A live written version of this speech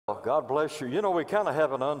God bless you. You know, we kind of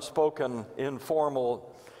have an unspoken,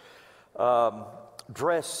 informal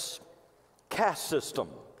dress caste system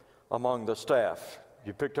among the staff.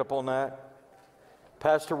 You picked up on that?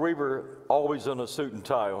 Pastor Weaver always in a suit and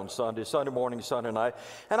tie on Sunday, Sunday morning, Sunday night.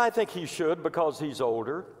 And I think he should because he's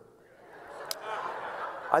older.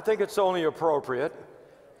 I think it's only appropriate.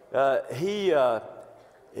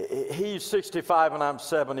 He's 65 and I'm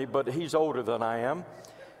 70, but he's older than I am.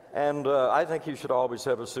 And I think he should always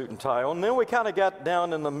have a suit and tie on. And then we kind of got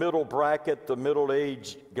down in the middle bracket, the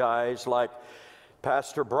middle-aged guys like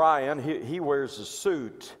Pastor Brian. He wears a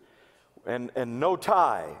suit and no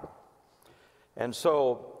tie. And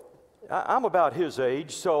so I'm about his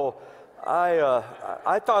age, so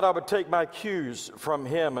I thought I would take my cues from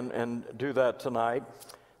him and do that tonight.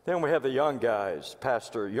 Then we have the young guys,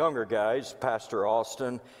 younger guys, Pastor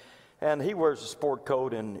Austin, and he wears a sport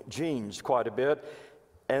coat and jeans quite a bit.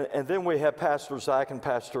 And then we have Pastor Zach and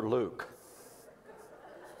Pastor Luke.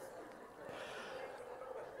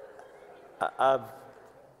 I've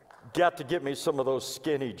got to get me some of those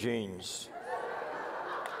skinny jeans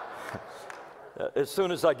as soon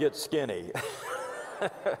as I get skinny.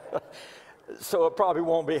 So it probably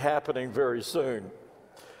won't be happening very soon.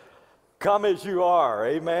 Come as you are,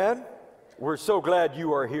 amen? We're so glad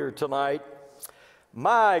you are here tonight.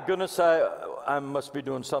 My goodness, I must be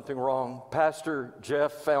doing something wrong. Pastor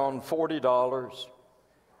Jeff found $40.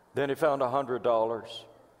 Then he found $100.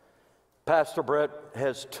 Pastor Brett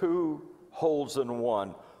has 2 holes in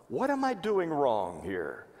one. What am I doing wrong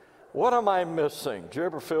here? What am I missing? Do you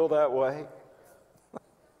ever feel that way?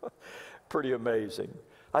 Pretty amazing.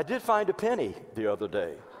 I did find a penny the other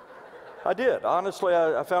day. I did. Honestly,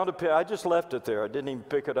 I found a penny. I just left it there. I didn't even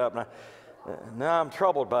pick it up. And now I'm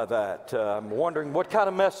troubled by that. I'm wondering what kind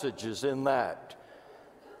of message is in that.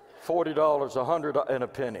 $40, $100, and a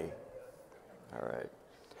penny. All right.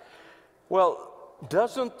 Well,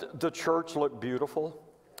 doesn't the church look beautiful?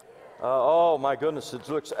 Oh, my goodness, it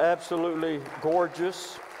looks absolutely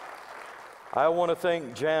gorgeous. I want to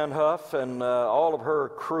thank Jan Huff and all of her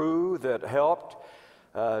crew that helped.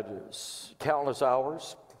 Countless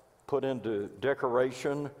hours put into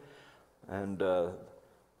decoration and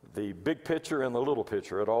the big picture and the little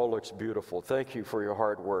picture. It all looks beautiful. Thank you for your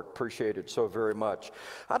hard work. Appreciate it so very much.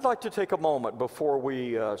 I'd like to take a moment before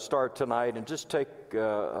we start tonight and just take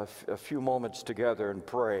a few moments together and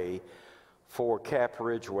pray for Cap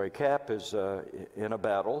Ridgway. Cap is in a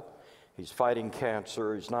battle. He's fighting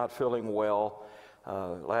cancer. He's not feeling well.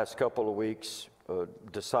 Last couple of weeks,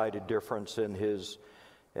 decided difference in his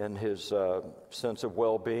sense of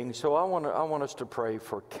well-being. So I want us to pray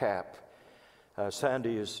for Cap.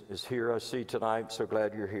 Sandy is here, I see tonight. So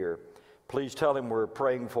glad you're here. Please tell him we're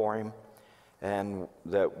praying for him and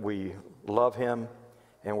that we love him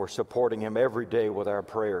and we're supporting him every day with our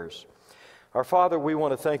prayers. Our Father, we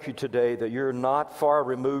want to thank you today that you're not far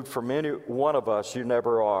removed from any one of us. You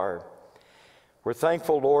never are. We're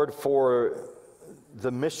thankful, Lord, for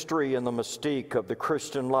the mystery and the mystique of the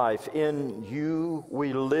Christian life. In you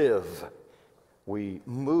we live, we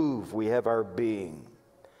move, we have our being.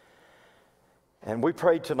 And we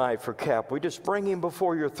pray tonight for Cap. We just bring him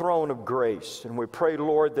before your throne of grace. And we pray,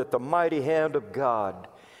 Lord, that the mighty hand of God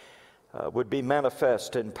would be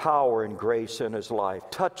manifest in power and grace in his life.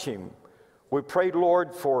 Touch him. We pray,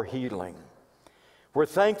 Lord, for healing. We're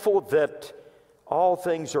thankful that all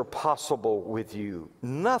things are possible with you.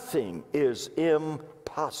 Nothing is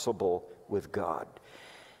impossible with God.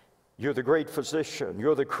 You're the great physician.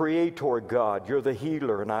 You're the creator God. You're the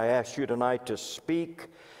healer. And I ask you tonight to speak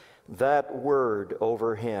that word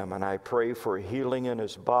over him. And I pray for healing in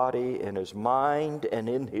his body, in his mind, and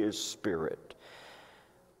in his spirit.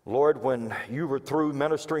 Lord, when you were through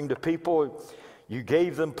ministering to people, you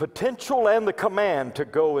gave them potential and the command to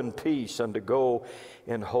go in peace and to go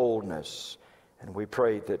in wholeness. And we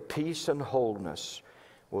pray that peace and wholeness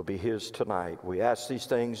will be his tonight. We ask these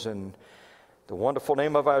things in the wonderful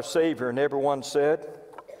name of our Savior. And everyone said,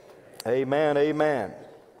 amen, amen.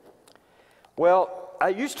 Well, I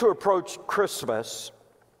used to approach Christmas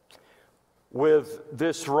with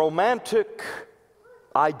this romantic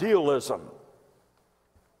idealism.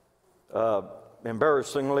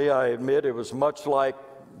 Embarrassingly, I admit it was much like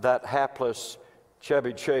that hapless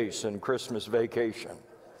Chevy Chase in Christmas Vacation.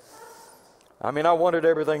 I mean, I wanted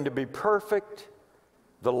everything to be perfect,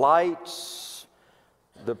 the lights,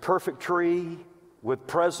 the perfect tree with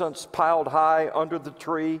presents piled high under the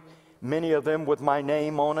tree, many of them with my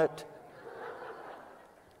name on it.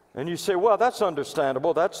 And you say, well, that's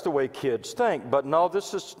understandable. That's the way kids think. But no,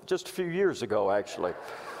 this is just a few years ago, actually.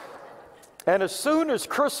 And as soon as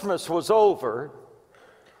Christmas was over,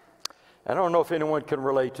 I don't know if anyone can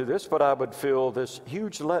relate to this, but I would feel this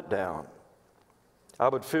huge letdown. I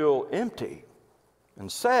would feel empty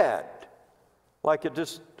and sad, like it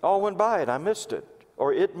just all went by and I missed it,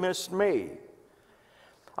 or it missed me.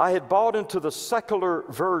 I had bought into the secular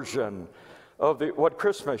version of what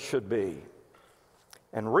Christmas should be,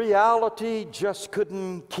 and reality just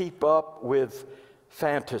couldn't keep up with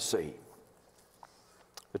fantasy.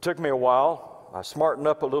 It took me a while. I smartened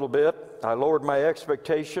up a little bit. I lowered my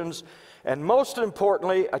expectations. And most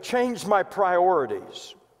importantly, I changed my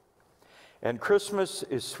priorities. And Christmas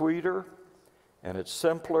is sweeter and it's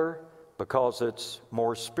simpler because it's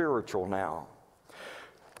more spiritual now.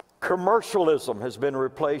 Commercialism has been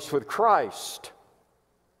replaced with Christ.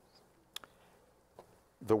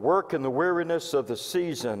 The work and the weariness of the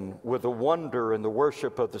season with the wonder and the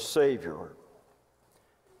worship of the Savior.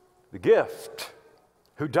 The gift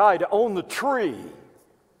who died on the tree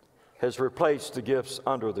has replaced the gifts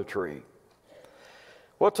under the tree.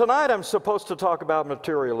 Well, tonight I'm supposed to talk about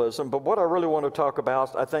materialism, but what I really want to talk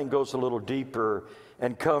about, I think, goes a little deeper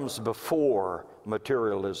and comes before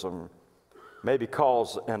materialism. Maybe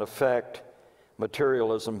cause and effect,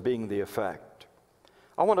 materialism being the effect.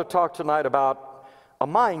 I want to talk tonight about a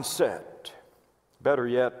mindset, better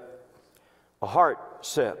yet, a heart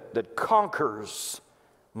set that conquers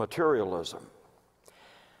materialism.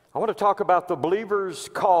 I want to talk about the believer's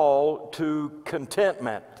call to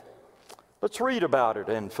contentment. Let's read about it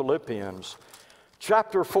in Philippians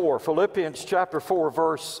chapter 4. Philippians chapter 4,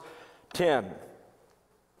 verse 10.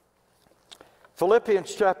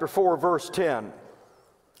 Philippians chapter 4, verse 10.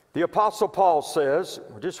 The Apostle Paul says,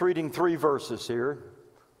 we're just reading 3 verses here.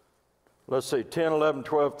 Let's see, 10, 11,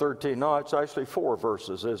 12, 13. No, it's actually 4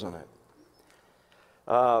 verses, isn't it?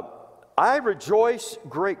 I rejoice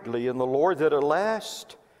greatly in the Lord that at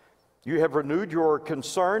last you have renewed your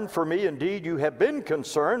concern for me. Indeed, you have been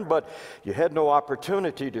concerned, but you had no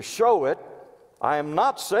opportunity to show it. I am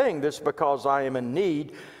not saying this because I am in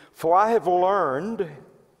need, for I have learned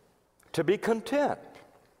to be content,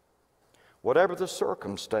 whatever the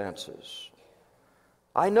circumstances.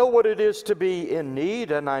 I know what it is to be in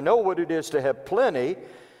need, and I know what it is to have plenty.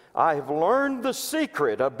 I have learned the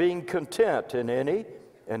secret of being content in any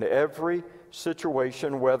and every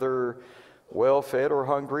situation, whether well-fed or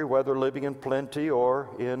hungry, whether living in plenty or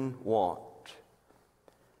in want.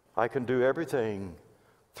 I can do everything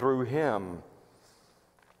through Him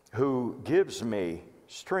who gives me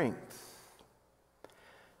strength.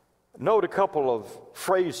 Note a couple of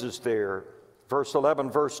phrases there. Verse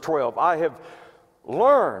 11, verse 12. I have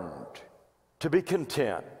learned to be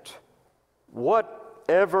content,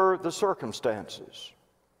 whatever the circumstances.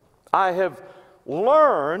 I have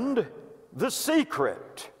learned the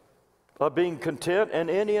secret of being content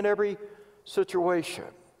in any and every situation.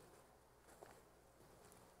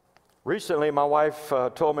 Recently, my wife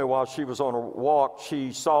told me while she was on a walk,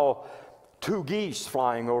 she saw 2 geese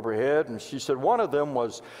flying overhead, and she said one of them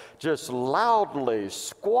was just loudly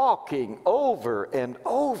squawking over and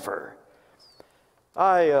over.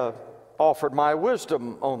 I offered my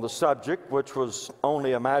wisdom on the subject, which was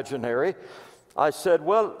only imaginary. I said,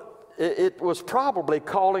 well, it was probably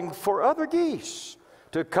calling for other geese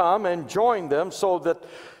to come and join them so that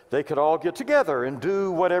they could all get together and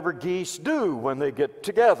do whatever geese do when they get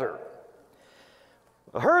together.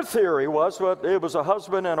 Her theory was that it was a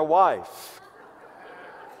husband and a wife.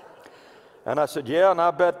 And I said, yeah, and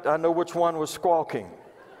I bet I know which one was squawking.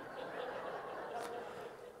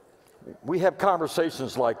 We have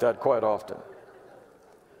conversations like that quite often.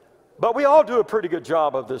 But we all do a pretty good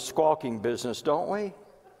job of this squawking business, don't we?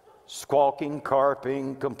 Squawking,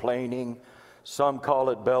 carping, complaining. Some call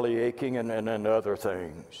it belly aching and other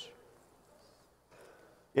things.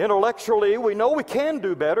 Intellectually, we know we can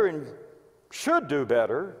do better and should do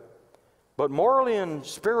better, but morally and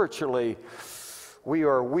spiritually, we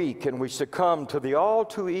are weak and we succumb to the all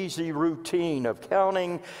too easy routine of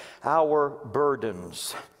counting our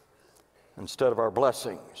burdens instead of our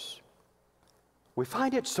blessings. We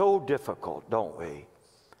find it so difficult, don't we,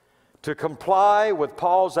 to comply with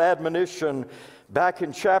Paul's admonition back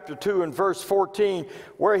in chapter 2 and verse 14,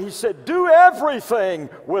 where he said, do everything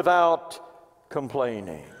without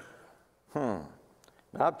complaining.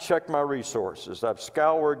 I've checked my resources. I've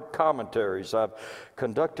scoured commentaries. I've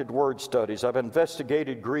conducted word studies. I've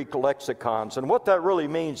investigated Greek lexicons. And what that really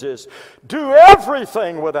means is do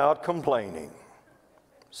everything without complaining.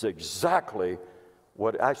 It's exactly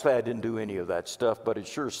what, actually I didn't do any of that stuff, but it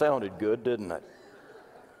sure sounded good, didn't it?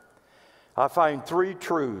 I find 3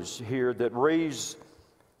 truths here that raise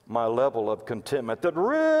my level of contentment, that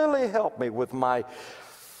really help me with my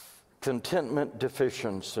contentment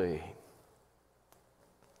deficiency.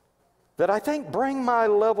 that I think bring my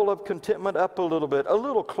level of contentment up a little bit, a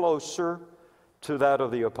little closer to that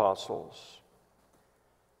of the apostles.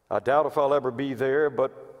 I doubt if I'll ever be there,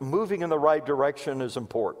 but moving in the right direction is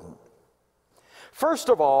important. First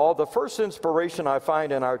of all, the first inspiration I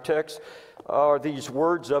find in our text are these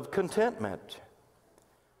words of contentment.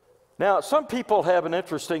 Now, some people have an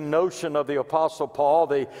interesting notion of the Apostle Paul.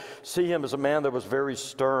 They see him as a man that was very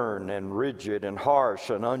stern and rigid and harsh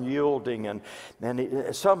and unyielding, and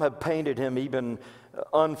some have painted him even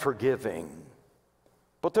unforgiving.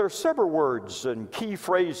 But there are several words and key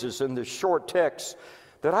phrases in this short text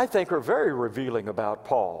that I think are very revealing about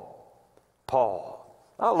Paul. Paul.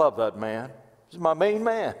 I love that man. He's my main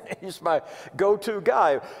man. He's my go-to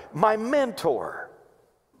guy, my mentor,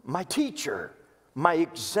 my teacher, my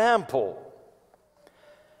example.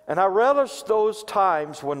 And I relish those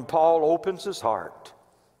times when Paul opens his heart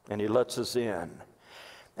and he lets us in.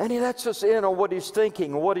 And he lets us in on what he's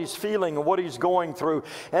thinking, what he's feeling, and what he's going through,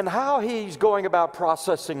 and how he's going about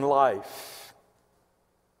processing life.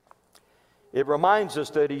 It reminds us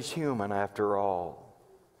that he's human after all.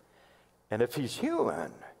 And if he's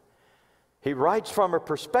human, he writes from a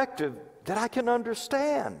perspective that I can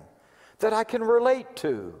understand, that I can relate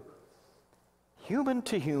to. Human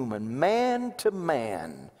to human, man to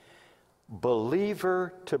man,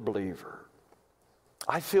 believer to believer.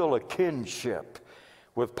 I feel a kinship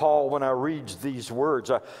with Paul when I read these words.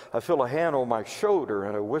 I feel a hand on my shoulder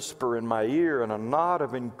and a whisper in my ear and a nod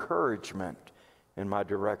of encouragement in my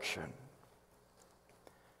direction.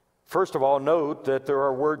 First of all, note that there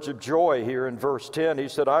are words of joy here in verse 10. He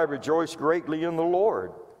said, I rejoice greatly in the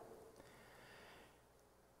Lord.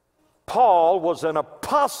 Paul was an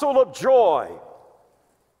apostle of joy.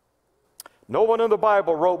 No one in the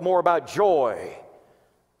Bible wrote more about joy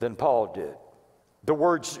than Paul did. The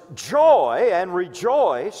words joy and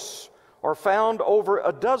rejoice are found over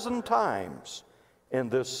a dozen times in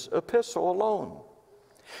this epistle alone.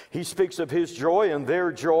 He speaks of his joy and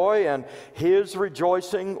their joy and his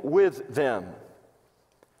rejoicing with them.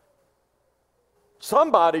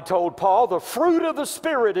 Somebody told Paul the fruit of the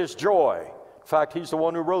Spirit is joy. In fact, he's the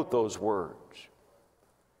one who wrote those words.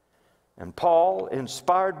 And Paul,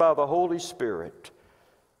 inspired by the Holy Spirit,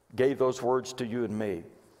 gave those words to you and me.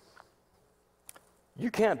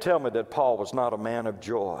 You can't tell me that Paul was not a man of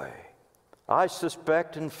joy. I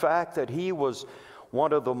suspect, in fact, that he was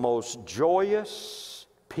one of the most joyous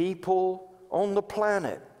people on the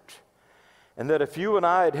planet. And that if you and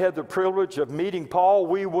I had had the privilege of meeting Paul,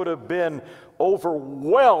 we would have been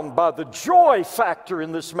overwhelmed by the joy factor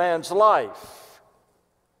in this man's life.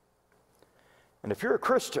 And if you're a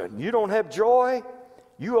Christian, you don't have joy,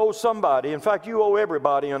 you owe somebody. In fact, you owe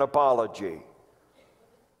everybody an apology.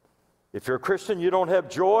 If you're a Christian, you don't have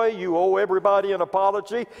joy, you owe everybody an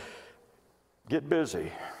apology. Get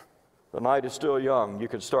busy. The night is still young. You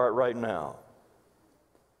can start right now.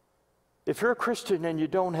 If you're a Christian and you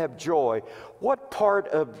don't have joy, what part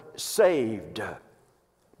of saved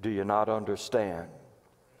do you not understand?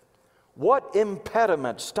 What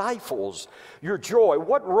impediment stifles your joy?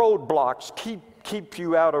 What roadblocks keep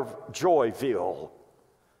you out of Joyville?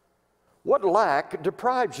 What lack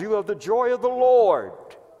deprives you of the joy of the Lord?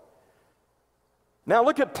 Now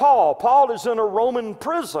look at Paul. Paul is in a Roman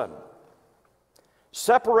prison,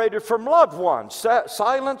 separated from loved ones,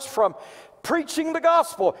 silenced from preaching the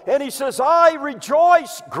gospel. And he says, I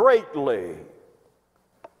rejoice greatly.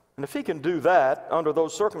 And if he can do that under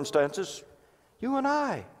those circumstances, you and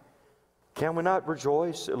I, can we not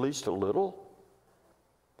rejoice at least a little?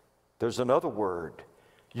 There's another word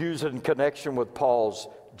used in connection with Paul's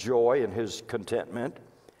joy and his contentment,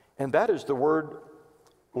 and that is the word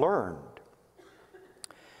learned.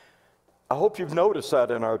 I hope you've noticed that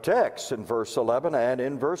in our text in verse 11 and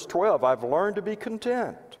in verse 12. I've learned to be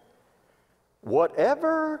content.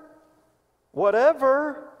 Whatever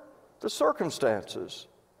the circumstances,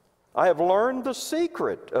 I have learned the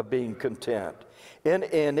secret of being content in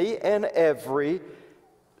any and every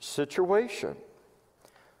situation.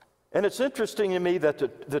 And it's interesting to me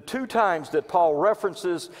that the two times that Paul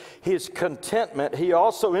references his contentment, he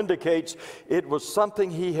also indicates it was something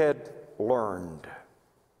he had learned.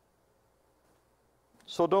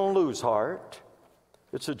 So don't lose heart.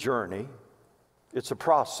 It's a journey. It's a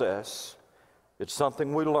process. It's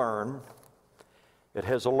something we learn. It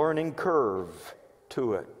has a learning curve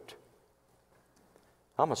to it.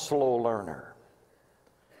 I'm a slow learner.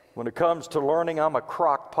 When it comes to learning, I'm a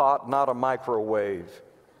crock pot, not a microwave.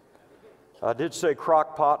 I did say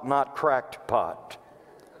crock pot, not cracked pot.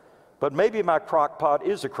 But maybe my crock pot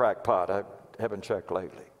is a crack pot. I haven't checked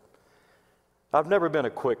lately. I've never been a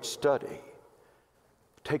quick study.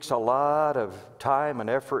 It takes a lot of time and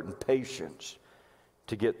effort and patience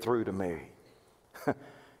to get through to me.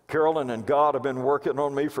 Carolyn and God have been working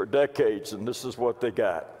on me for decades, and this is what they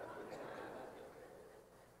got.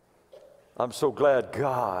 I'm so glad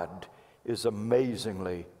God is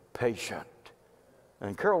amazingly patient.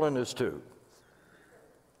 And Carolyn is too.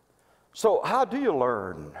 So how do you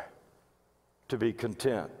learn to be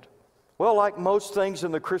content? Well, like most things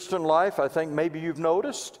in the Christian life, I think maybe you've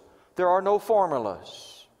noticed, there are no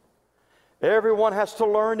formulas. Everyone has to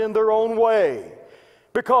learn in their own way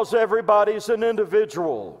because everybody's an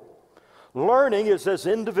individual. Learning is as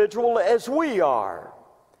individual as we are.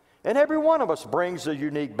 And every one of us brings a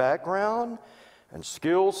unique background and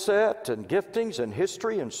skill set and giftings and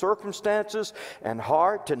history and circumstances and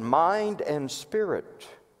heart and mind and spirit.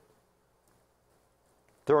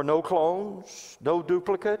 There are no clones, no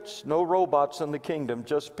duplicates, no robots in the kingdom,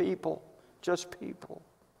 just people, just people.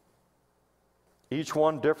 Each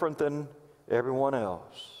one different than everyone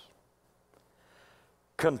else.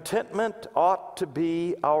 Contentment ought to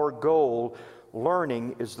be our goal.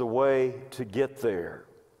 Learning is the way to get there.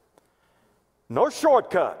 No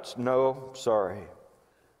shortcuts. No, sorry.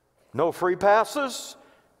 No free passes.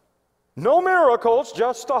 No miracles,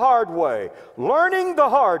 just the hard way. Learning the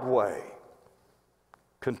hard way.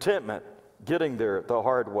 Contentment, getting there the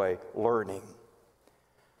hard way, learning.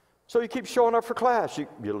 So you keep showing up for class. You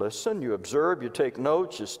listen, you observe, you take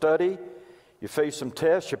notes, you study, you face some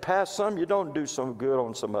tests, you pass some, you don't do some good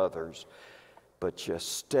on some others. But you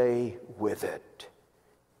stay with it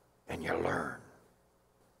and you learn.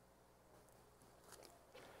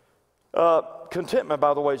 Contentment,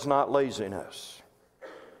 by the way, is not laziness.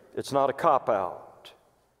 It's not a cop-out.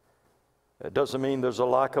 It doesn't mean there's a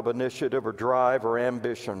lack of initiative or drive or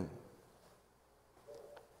ambition.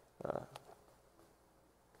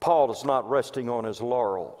 Paul is not resting on his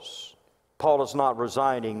laurels. Paul is not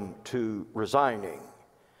resigning to resigning.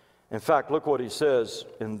 In fact, look what he says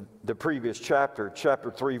in the previous chapter, chapter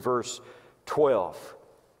 3, verse 12.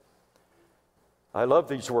 I love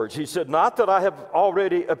these words. He said, "Not that I have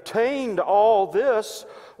already obtained all this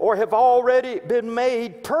or have already been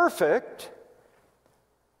made perfect,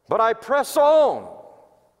 but I press on."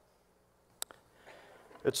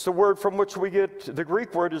 It's the word from which we get, the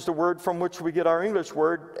Greek word is the word from which we get our English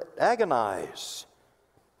word agonize.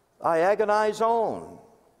 I agonize on.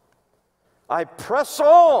 I press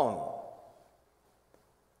on.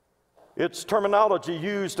 It's terminology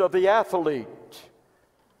used of the athlete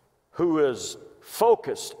who is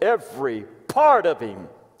focused, every part of him,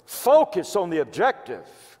 focus on the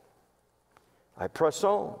objective. I press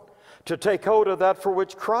on to take hold of that for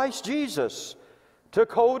which Christ Jesus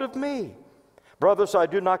took hold of me. Brothers, I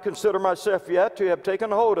do not consider myself yet to have taken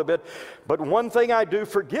hold of it, but one thing I do,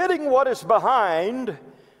 forgetting what is behind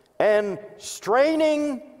and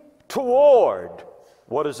straining toward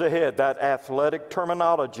what is ahead, that athletic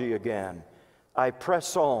terminology again. I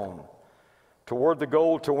press on toward the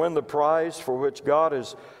goal to win the prize for which God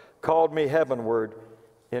has called me heavenward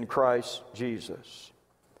in Christ Jesus.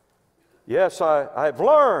 Yes, I've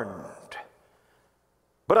learned,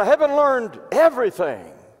 but I haven't learned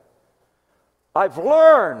everything. I've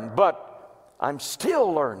learned, but I'm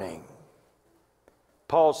still learning.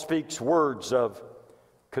 Paul speaks words of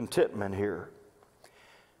contentment here.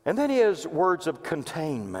 And then he has words of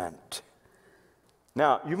containment.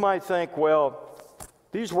 Now, you might think, well,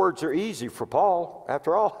 these words are easy for Paul.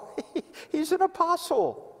 After all, he's an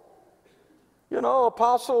apostle. You know,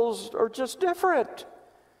 apostles are just different.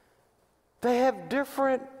 They have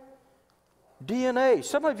different DNA.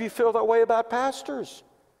 Some of you feel that way about pastors.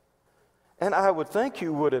 And I would think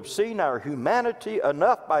you would have seen our humanity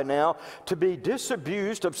enough by now to be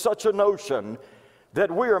disabused of such a notion that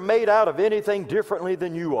we are made out of anything differently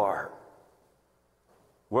than you are.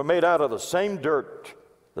 We're made out of the same dirt,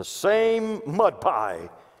 the same mud pie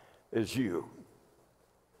as you.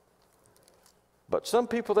 But some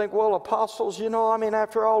people think, well, apostles, you know, I mean,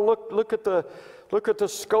 after all, look at the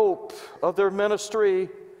scope of their ministry.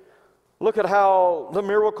 Look at how the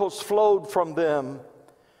miracles flowed from them.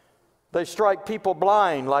 They strike people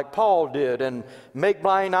blind like Paul did and make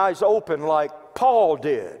blind eyes open like Paul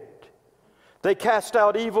did. They cast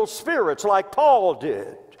out evil spirits like Paul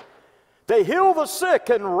did. They heal the sick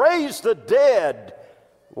and raise the dead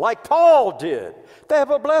like Paul did. They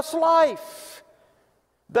have a blessed life.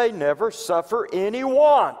 They never suffer any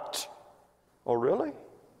want. Oh, really?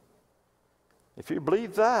 If you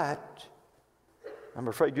believe that, I'm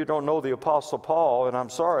afraid you don't know the Apostle Paul, and I'm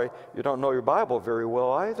sorry, you don't know your Bible very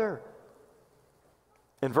well either.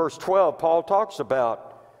 In verse 12, Paul talks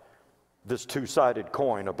about this two-sided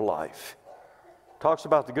coin of life. Talks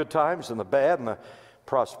about the good times and the bad and the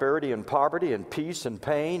prosperity and poverty, and peace and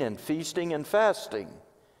pain, and feasting and fasting.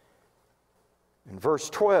 In verse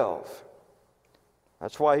 12,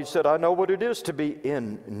 that's why he said, I know what it is to be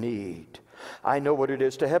in need. I know what it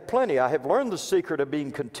is to have plenty. I have learned the secret of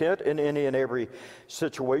being content in any and every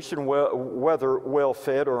situation, whether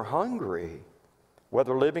well-fed or hungry,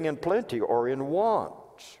 whether living in plenty or in want.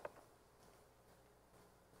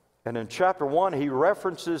 And in chapter 1, he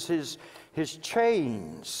references his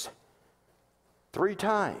chains 3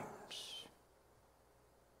 times.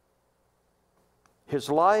 His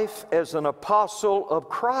life as an apostle of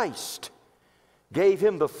Christ gave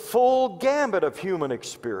him the full gamut of human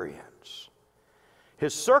experience.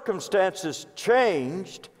 His circumstances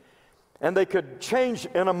changed, and they could change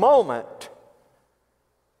in a moment.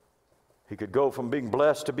 He could go from being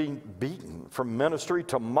blessed to being beaten, from ministry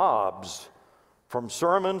to mobs, from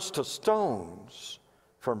sermons to stones,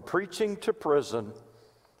 from preaching to prison,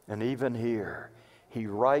 and even here. He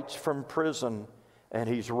writes from prison, and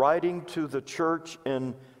he's writing to the church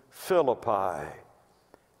in Philippi.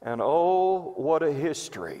 And oh, what a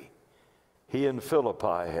history he in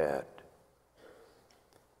Philippi had.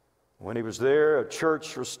 When he was there, a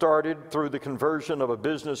church was started through the conversion of a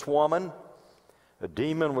businesswoman. A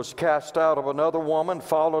demon was cast out of another woman,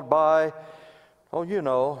 followed by, oh, you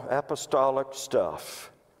know, apostolic stuff.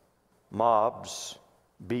 Mobs,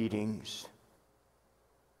 beatings,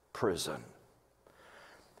 prison.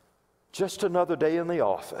 Just another day in the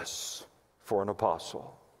office for an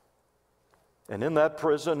apostle. And in that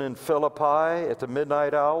prison in Philippi at the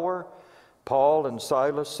midnight hour, Paul and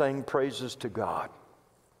Silas sang praises to God.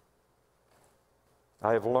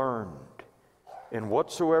 I have learned in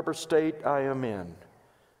whatsoever state I am in,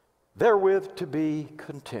 therewith to be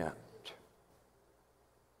content.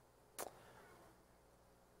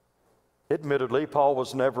 Admittedly, Paul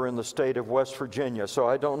was never in the state of West Virginia, so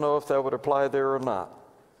I don't know if that would apply there or not.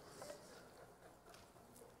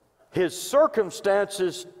 His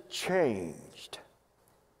circumstances changed,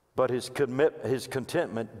 but his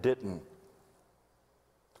contentment didn't.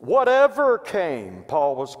 Whatever came,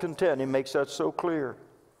 Paul was content. He makes that so clear.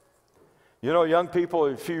 You know, young people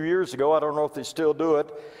a few years ago, I don't know if they still do it,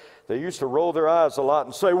 they used to roll their eyes a lot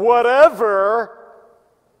and say, whatever.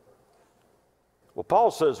 Well,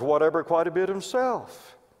 Paul says whatever quite a bit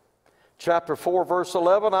himself. Chapter 4, verse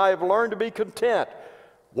 11, I have learned to be content,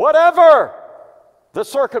 whatever the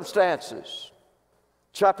circumstances.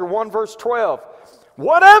 Chapter 1, verse 12,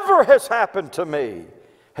 whatever has happened to me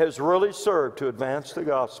has really served to advance the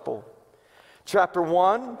gospel. Chapter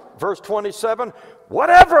 1, verse 27,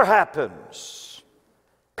 whatever happens,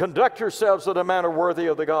 conduct yourselves in a manner worthy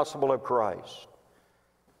of the gospel of Christ.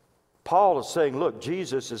 Paul is saying, look,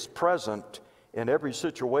 Jesus is present in every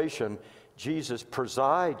situation. Jesus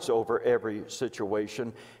presides over every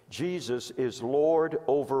situation. Jesus is Lord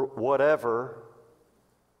over whatever.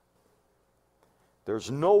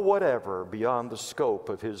 There's no whatever beyond the scope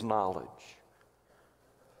of his knowledge.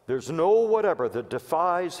 There's no whatever that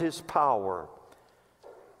defies his power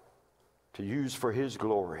to use for his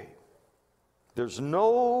glory. There's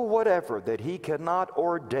no whatever that he cannot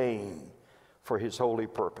ordain for his holy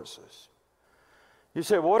purposes. You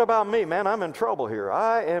say, what about me? Man, I'm in trouble here.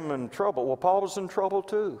 I am in trouble. Well, Paul was in trouble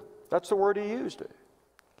too. That's the word he used.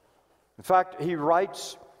 In fact, he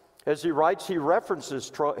references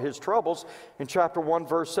his troubles in chapter 1,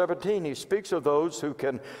 verse 17. He speaks of those who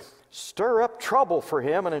can stir up trouble for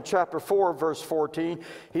him. And in chapter 4, verse 14,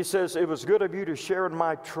 he says, it was good of you to share in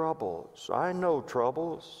my troubles. I know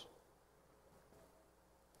troubles.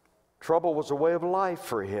 Trouble was a way of life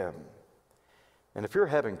for him. And if you're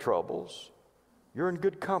having troubles, you're in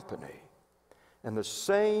good company. And the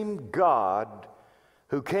same God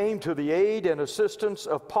who came to the aid and assistance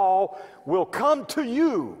of Paul will come to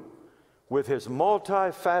you with his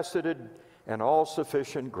multifaceted and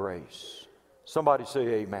all-sufficient grace. Somebody say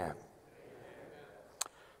amen.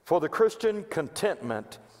 For the Christian,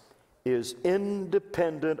 contentment is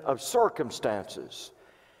independent of circumstances.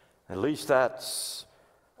 At least that's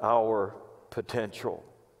our potential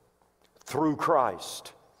through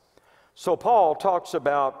Christ. So Paul talks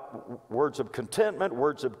about words of contentment,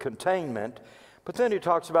 words of containment, but then he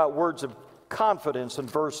talks about words of confidence in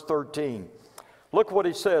verse 13. Look what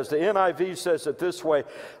he says. The NIV says it this way,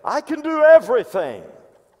 I can do everything.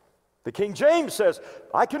 The King James says,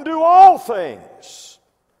 I can do all things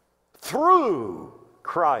through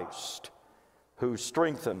Christ who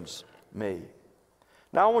strengthens me.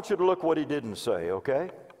 Now I want you to look what he didn't say, okay?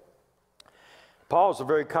 Paul's a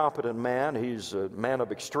very competent man. He's a man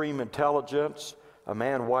of extreme intelligence, a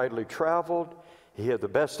man widely traveled. He had the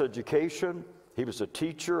best education. He was a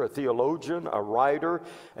teacher, a theologian, a writer,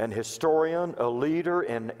 an historian, a leader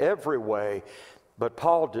in every way. But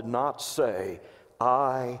Paul did not say,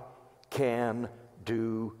 I can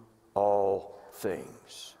do all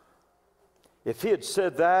things. If he had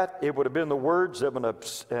said that, it would have been the words of an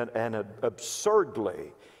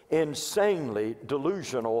absurdly, insanely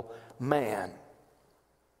delusional man.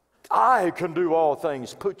 I can do all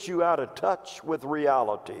things puts you out of touch with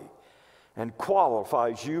reality and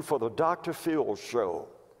qualifies you for the Dr. Phil show.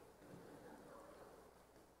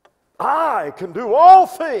 I can do all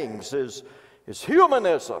things is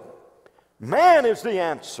humanism. Man is the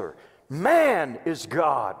answer. Man is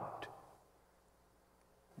God.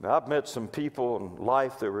 Now, I've met some people in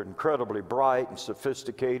life that were incredibly bright and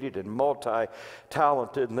sophisticated and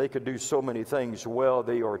multi-talented, and they could do so many things well.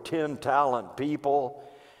 They are 10-talent people,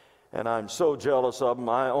 and I'm so jealous of them.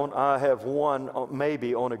 I have one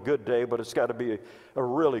maybe on a good day, but it's got to be a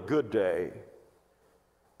really good day.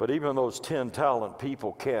 But even those 10-talent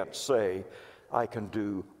people can't say, I can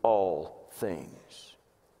do all things.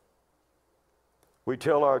 We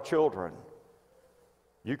tell our children,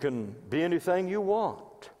 you can be anything you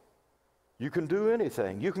want. You can do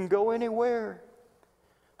anything. You can go anywhere.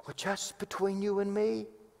 Well, just between you and me?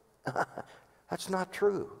 That's not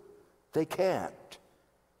true. They can't.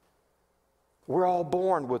 We're all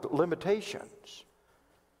born with limitations.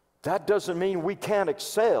 That doesn't mean we can't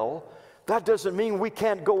excel. That doesn't mean we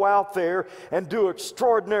can't go out there and do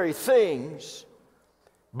extraordinary things.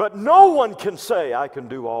 But no one can say, I can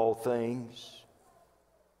do all things.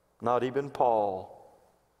 Not even Paul.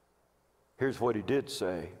 Here's what he did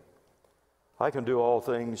say. I can do all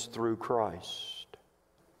things through Christ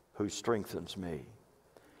who strengthens me.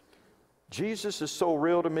 Jesus is so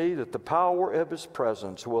real to me that the power of His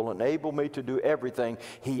presence will enable me to do everything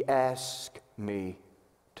He asks me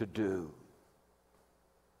to do.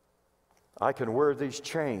 I can wear these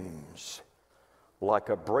chains like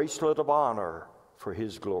a bracelet of honor for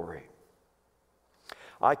His glory.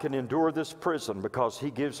 I can endure this prison because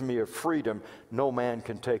He gives me a freedom no man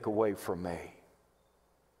can take away from me.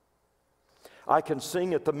 I can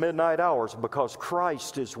sing at the midnight hours because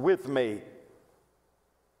Christ is with me.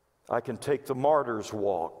 I can take the martyr's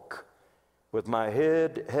walk with my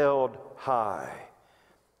head held high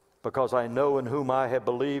because I know in whom I have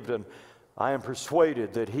believed, and I am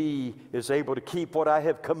persuaded that He is able to keep what I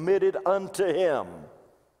have committed unto Him.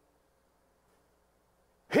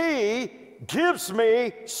 He gives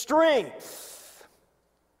me strength.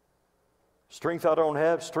 Strength I don't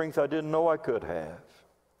have, strength I didn't know I could have.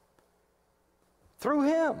 Through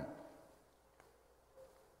Him.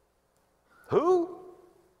 Who?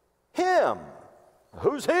 Him.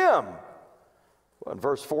 Who's Him? Well, in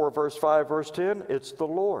verse 4, verse 5, verse 10, it's the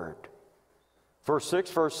Lord. Verse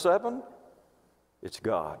 6, verse 7, it's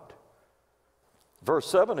God. Verse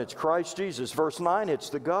 7, it's Christ Jesus. Verse 9,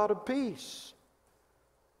 it's the God of peace.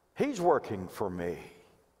 He's working for me.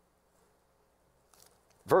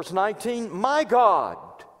 Verse 19, my God,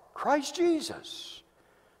 Christ Jesus.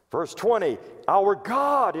 Verse 20, our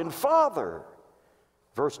God and Father.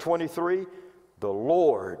 Verse 23, the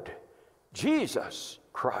Lord Jesus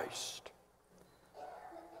Christ.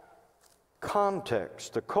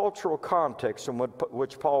 Context, the cultural context in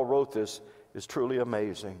which Paul wrote this is truly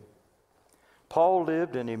amazing. Paul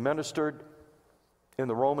lived and he ministered in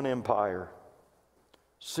the Roman Empire.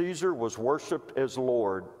 Caesar was worshiped as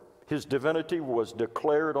Lord. His divinity was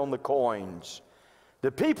declared on the coins.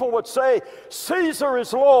 The people would say, Caesar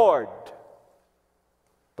is Lord.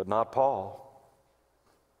 But not Paul.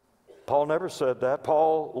 Paul never said that.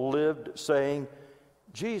 Paul lived saying,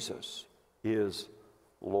 Jesus is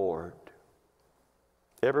Lord.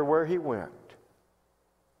 Everywhere he went,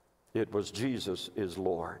 it was Jesus is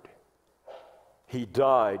Lord. He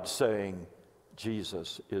died saying,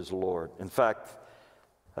 Jesus is Lord. In fact,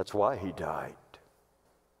 that's why he died.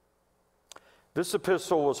 This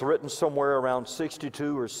epistle was written somewhere around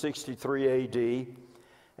 62 or 63 AD,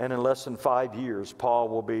 and in less than 5 years, Paul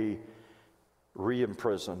will be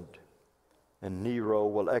re-imprisoned, and Nero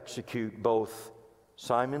will execute both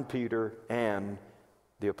Simon Peter and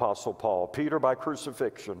the Apostle Paul. Peter by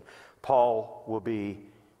crucifixion, Paul will be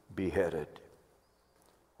beheaded.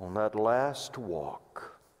 On that last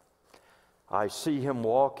walk, I see him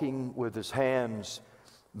walking with his hands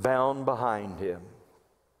bound behind him.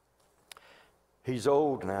 He's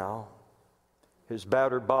old now. His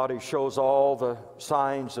battered body shows all the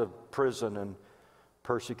signs of prison and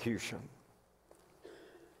persecution.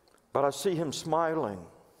 But I see him smiling,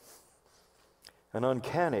 an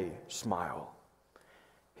uncanny smile.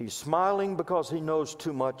 He's smiling because he knows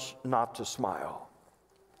too much not to smile.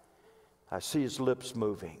 I see his lips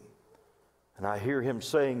moving. And I hear him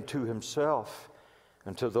saying to himself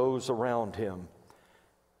and to those around him,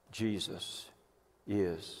 Jesus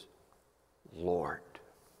is Lord.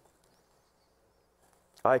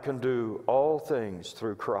 I can do all things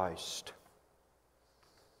through Christ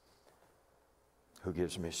who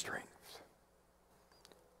gives me strength.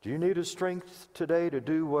 Do you need a strength today to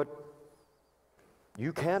do what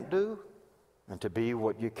you can't do and to be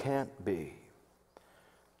what you can't be?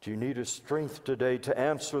 Do you need a strength today to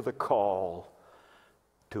answer the call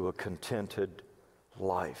to a contented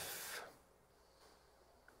life?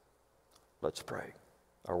 Let's pray.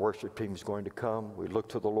 Our worship team is going to come. We look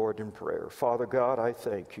to the Lord in prayer. Father God, I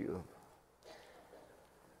thank you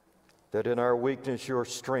that in our weakness your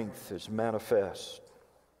strength is manifest.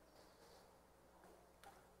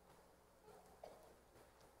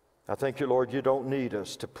 I thank you, Lord, you don't need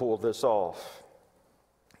us to pull this off.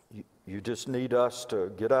 You just need us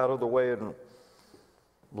to get out of the way and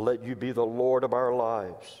let you be the Lord of our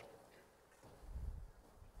lives.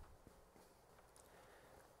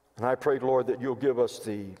 And I pray, Lord, that you'll give us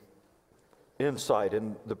the insight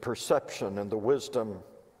and the perception and the wisdom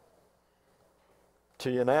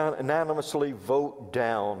to unanimously vote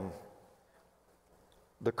down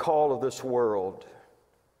the call of this world,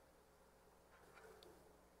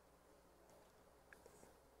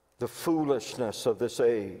 the foolishness of this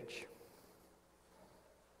age,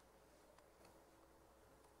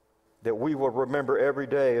 that we will remember every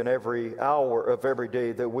day and every hour of every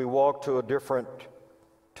day that we walk to a different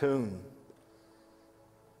tune.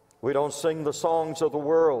 We don't sing the songs of the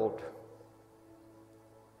world.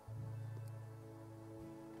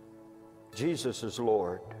 Jesus is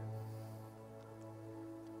Lord.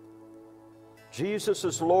 Jesus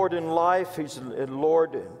is Lord in life. He's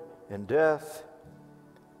Lord in death.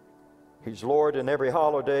 He's Lord in every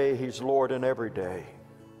holiday. He's Lord in every day.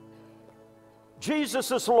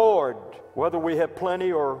 Jesus is Lord, whether we have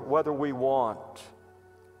plenty or whether we want.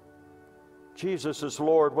 Jesus is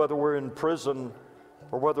Lord, whether we're in prison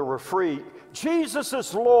or whether we're free. Jesus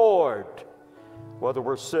is Lord, whether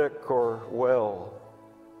we're sick or well.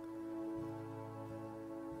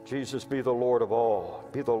 Jesus, be the Lord of all.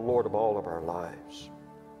 Be the Lord of all of our lives.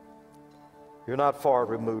 You're not far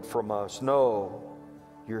removed from us. No,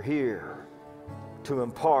 you're here to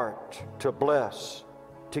impart, to bless,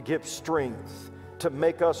 to give strength, to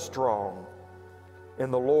make us strong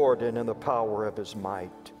in the Lord and in the power of His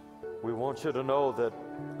might. We want you to know that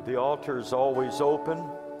the altar is always open.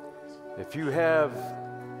 If you have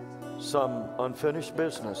some unfinished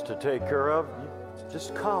business to take care of,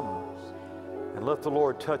 just come and let the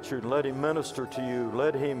Lord touch you and let Him minister to you.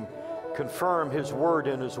 Let Him confirm His word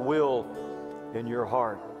and His will in your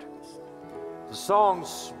heart. The song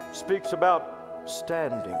speaks about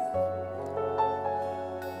standing.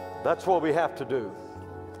 That's what we have to do.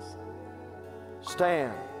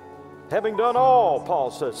 Stand. Having done all, Paul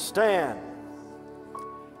says, stand.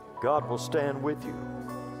 God will stand with you.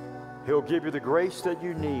 He'll give you the grace that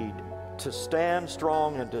you need to stand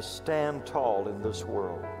strong and to stand tall in this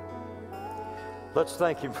world. Let's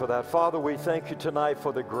thank Him for that. Father, we thank you tonight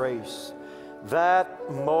for the grace,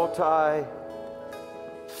 that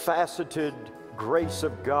multi-faceted grace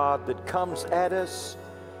of God that comes at us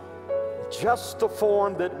just the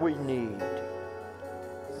form that we need.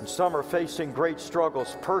 And some are facing great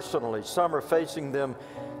struggles personally. Some are facing them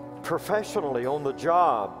professionally on the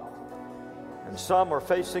job. And some are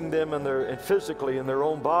facing them physically in their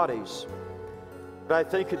own bodies. But I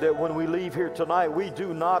think that when we leave here tonight, we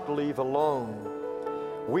do not leave alone.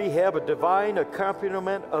 We have a divine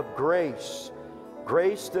accompaniment of grace.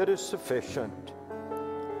 Grace that is sufficient.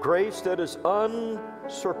 Grace that is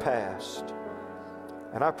unsurpassed.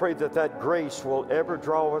 And I pray that that grace will ever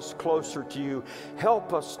draw us closer to you.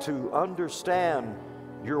 Help us to understand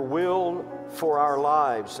your will for our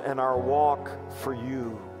lives and our walk for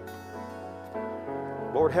you.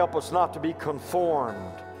 Lord, help us not to be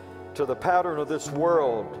conformed to the pattern of this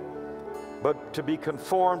world, but to be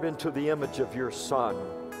conformed into the image of your Son.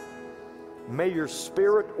 May your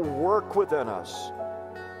Spirit work within us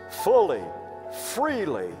fully,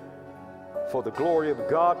 freely, for the glory of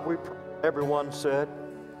God, we pray. Everyone said,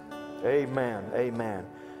 amen, amen.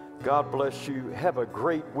 God bless you. Have a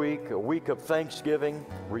great week, a week of thanksgiving,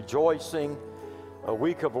 rejoicing, a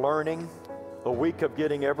week of learning, a week of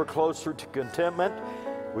getting ever closer to contentment.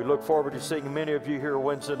 We look forward to seeing many of you here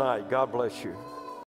Wednesday night. God bless you.